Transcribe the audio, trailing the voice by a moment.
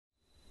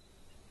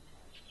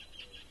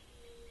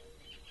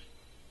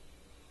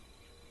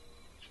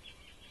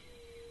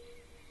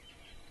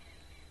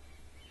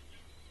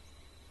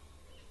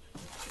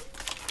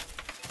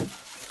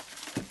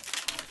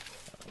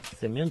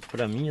semente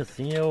para mim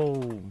assim é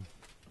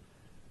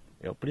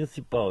o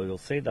principal. Eu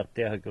sei da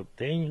terra que eu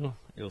tenho,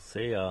 eu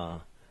sei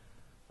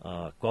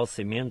qual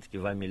semente que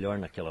vai melhor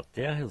naquela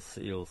terra,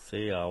 eu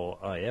sei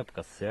a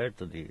época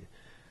certa de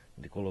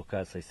colocar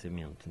essas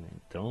sementes, né?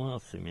 Então a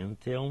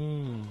semente é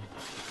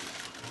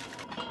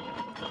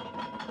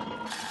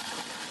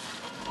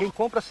Quem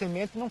compra a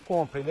semente não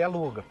compra, ele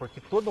aluga, porque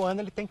todo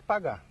ano ele tem que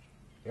pagar.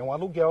 É um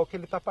aluguel que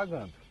ele está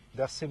pagando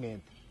dessa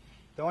semente.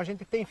 Então a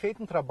gente tem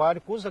feito um trabalho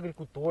com os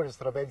agricultores,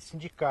 através de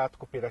sindicatos,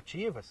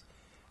 cooperativas,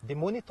 de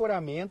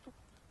monitoramento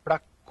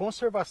para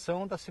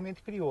conservação da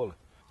semente crioula.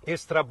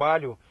 Esse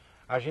trabalho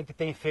a gente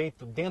tem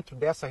feito dentro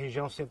dessa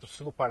região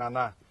centro-sul do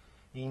Paraná,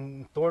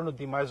 em torno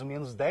de mais ou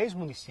menos 10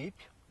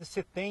 municípios.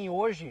 Você tem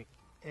hoje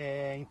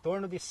em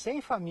torno de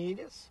 100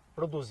 famílias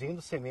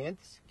produzindo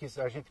sementes, que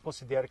a gente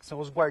considera que são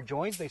os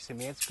guardiões das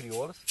sementes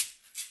crioulas.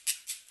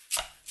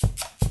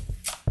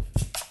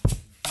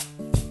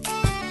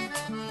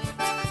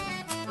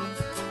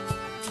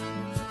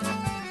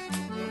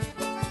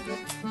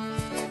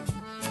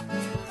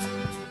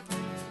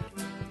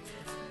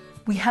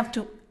 We have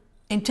to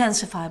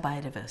intensify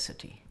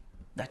biodiversity.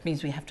 That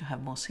means we have to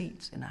have more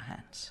seeds in our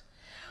hands.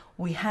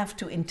 We have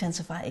to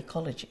intensify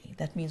ecology.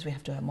 That means we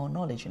have to have more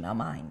knowledge in our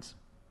minds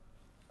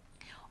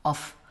of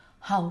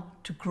how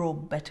to grow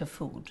better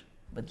food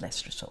with less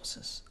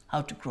resources,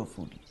 how to grow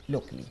food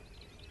locally.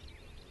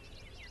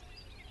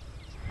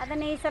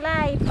 ಅದನ್ನ ಈ ಸಲ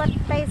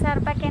 25,000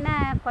 ರೂಪಾಯಿಕೇನ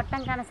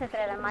ಕೊಟ್ಟಂಗೆ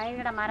ಕಾಣಿಸ್ತೈತೆ ರೀ. ಮಾವಿನ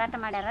ಗಿಡ ಮಾರಾಟ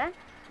ಮಾಡ್ಯಾರ.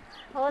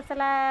 ಹೋದ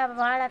ಸಲ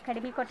ಭಾಳ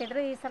ಕಡಿಮೆ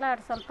ಕೊಟ್ಟಿದ್ರು, ಈ ಸಲ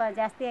ಸ್ವಲ್ಪ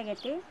ಜಾಸ್ತಿ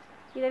ಆಗೈತಿ.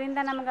 ಇದರಿಂದ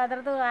ನಮ್ಗೆ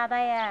ಅದರದ್ದು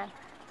ಆದಾಯ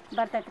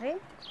ಬರ್ತೈತೆ ರೀ.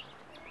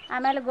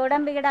 ಆಮೇಲೆ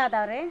ಗೋಡಂಬಿ ಗಿಡ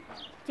ಅದಾವೆ ರೀ,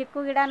 ಚಿಕ್ಕು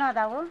ಗಿಡನೂ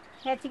ಅದಾವೆ.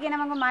 ಹೆಚ್ಚಿಗೆ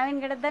ನಮಗೆ ಮಾವಿನ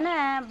ಗಿಡದನ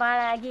ಭಾಳ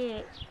ಆಗಿ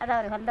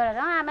ಅದಾವೆ ರೀ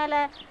ಹೊಲದೊಳಗೆ. ಆಮೇಲೆ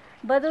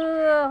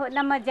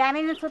ನಮ್ಮ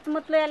ಜಾಮೀನಿನ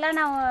ಸುತ್ತಮುತ್ತಲು ಎಲ್ಲ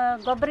ನಾವು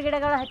ಗೊಬ್ಬರ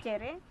ಗಿಡಗಳು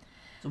ಹಚ್ಚೇವ್ರಿ.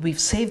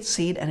 We've saved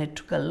seed and it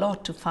took a lot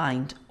to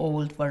find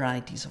old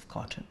varieties of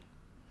cotton.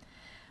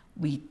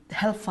 We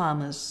help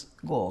farmers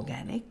go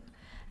organic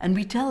and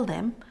we tell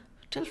them,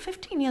 till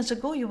 15 years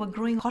ago you were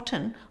growing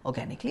cotton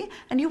organically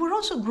and you were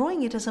also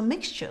growing it as a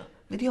mixture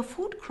with your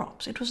food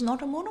crops. It was not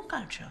a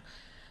monoculture.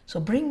 So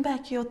bring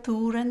back your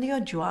tur and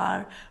your jowar,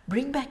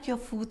 bring back your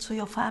food so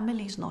your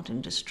family is not in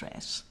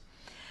distress.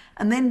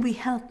 And then we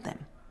help them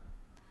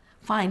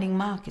finding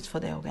markets for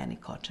their organic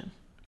cotton.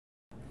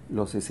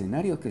 Los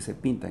escenarios que se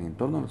pintan en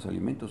torno a los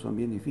alimentos son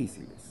bien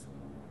difíciles.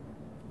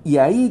 Y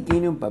ahí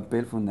tiene un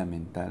papel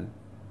fundamental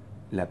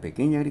la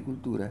pequeña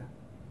agricultura,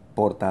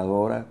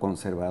 portadora,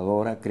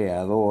 conservadora,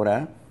 creadora,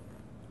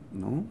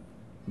 ¿no?,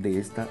 de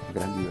esta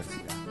gran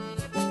diversidad.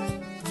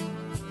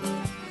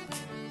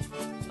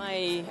 My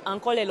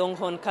uncle a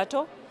longhorn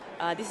cattle.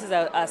 This is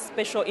a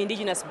special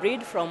indigenous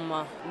breed from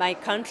my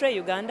country,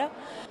 Uganda.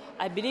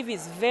 I believe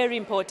it's very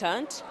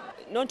important,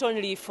 not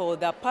only for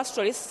the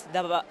pastoralists,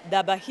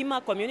 the Bahima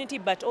community,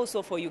 but also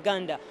for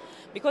Uganda.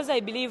 Because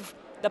I believe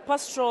the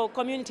pastoral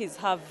communities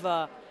have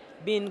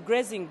been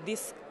grazing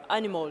this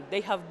animal.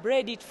 They have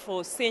bred it for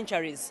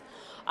centuries.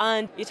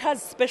 And it has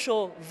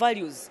special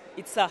values.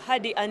 It's a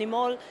hardy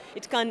animal.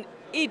 It can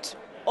eat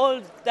all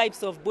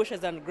types of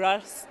bushes and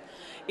grass.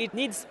 It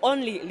needs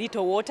only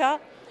little water.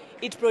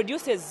 It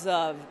produces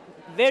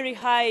very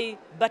high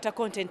butter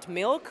content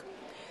milk.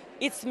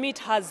 Its meat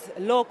has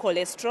low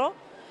cholesterol.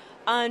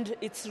 And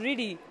it's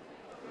really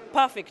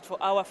perfect for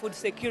our food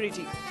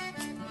security.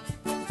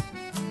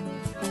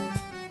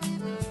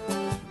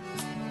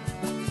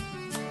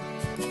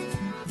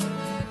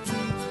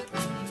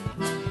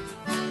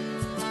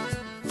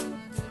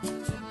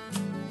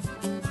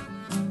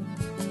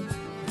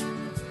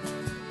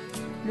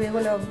 Luego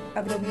la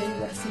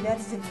agrobiodiversidad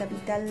es el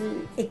capital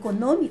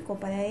económico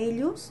para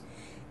ellos,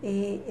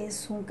 es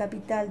un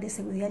capital de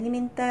seguridad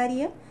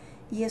alimentaria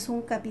y es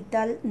un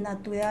capital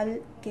natural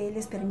que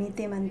les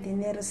permite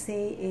mantenerse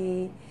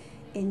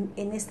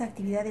en esta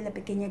actividad de la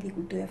pequeña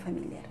agricultura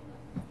familiar.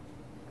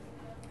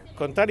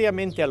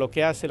 Contrariamente a lo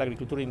que hace la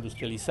agricultura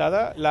industrializada,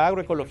 la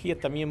agroecología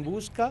también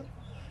busca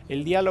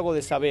el diálogo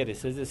de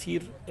saberes, es decir,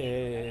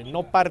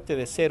 no parte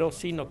de cero,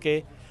 sino que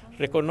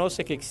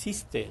reconoce que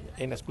existe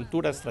en las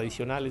culturas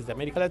tradicionales de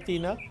América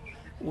Latina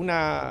una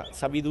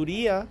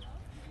sabiduría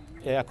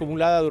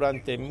acumulada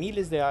durante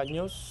miles de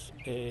años,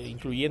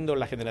 incluyendo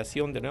la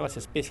generación de nuevas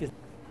especies.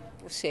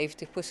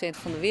 70%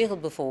 van de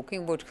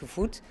wereldbevolking wordt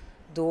gevoed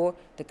door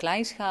de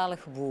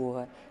kleinschalige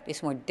boeren. Er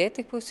is maar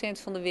 30%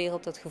 van de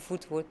wereld dat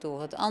gevoed wordt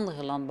door het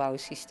andere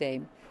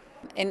landbouwsysteem.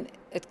 En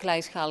het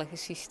kleinschalige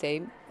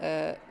systeem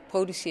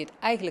produceert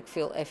eigenlijk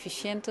veel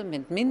efficiënter,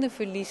 met minder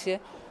verliezen,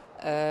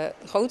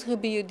 grotere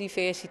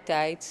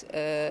biodiversiteit,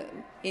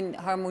 in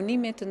harmonie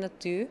met de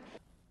natuur.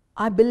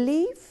 I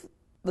believe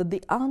that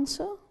the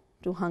answer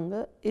to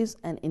hunger is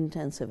an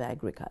intensive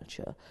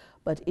agriculture,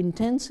 but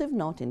intensive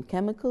not in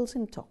chemicals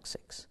and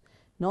toxics,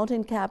 not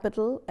in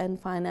capital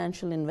and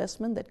financial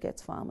investment that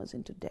gets farmers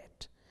into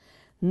debt,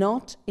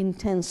 not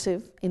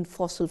intensive in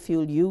fossil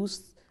fuel use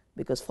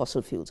because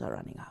fossil fuels are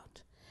running out.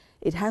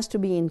 It has to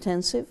be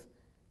intensive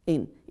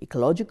in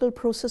ecological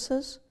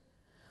processes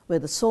where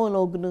the soil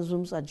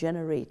organisms are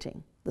generating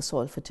the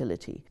soil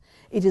fertility.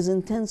 It is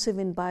intensive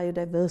in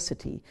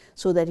biodiversity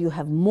so that you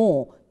have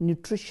more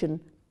nutrition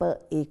per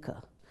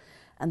acre.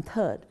 And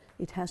third,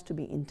 it has to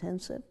be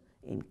intensive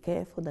in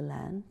care for the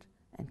land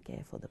and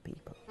care for the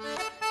people.